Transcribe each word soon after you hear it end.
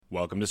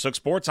Welcome to Sook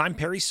Sports. I'm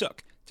Perry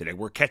Sook. Today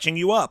we're catching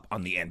you up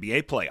on the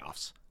NBA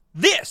playoffs.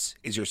 This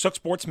is your Sook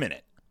Sports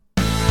Minute.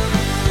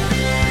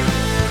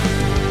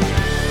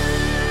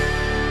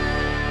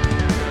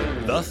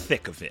 The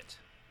thick of it.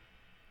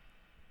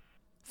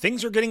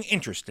 Things are getting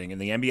interesting in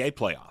the NBA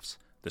playoffs.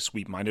 The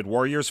sweep-minded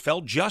Warriors fell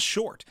just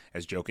short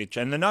as Jokic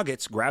and the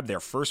Nuggets grabbed their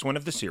first win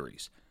of the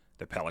series.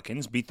 The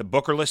Pelicans beat the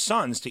Bookerless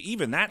Suns to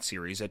even that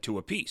series at 2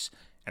 apiece,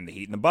 and the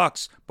Heat and the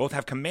Bucks both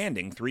have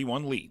commanding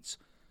 3-1 leads.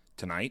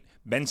 Tonight,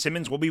 Ben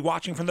Simmons will be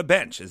watching from the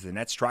bench as the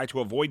Nets try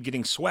to avoid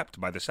getting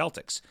swept by the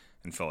Celtics,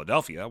 and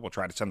Philadelphia will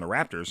try to send the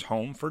Raptors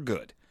home for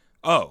good.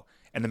 Oh,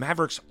 and the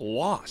Mavericks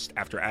lost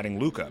after adding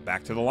Luka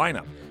back to the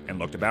lineup and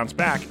look to bounce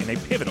back in a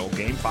pivotal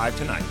Game 5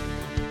 tonight.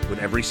 With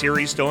every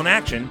series still in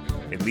action,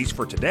 at least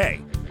for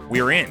today,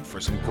 we are in for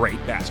some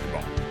great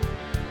basketball.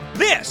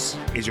 This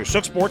is your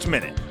Sook Sports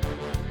Minute.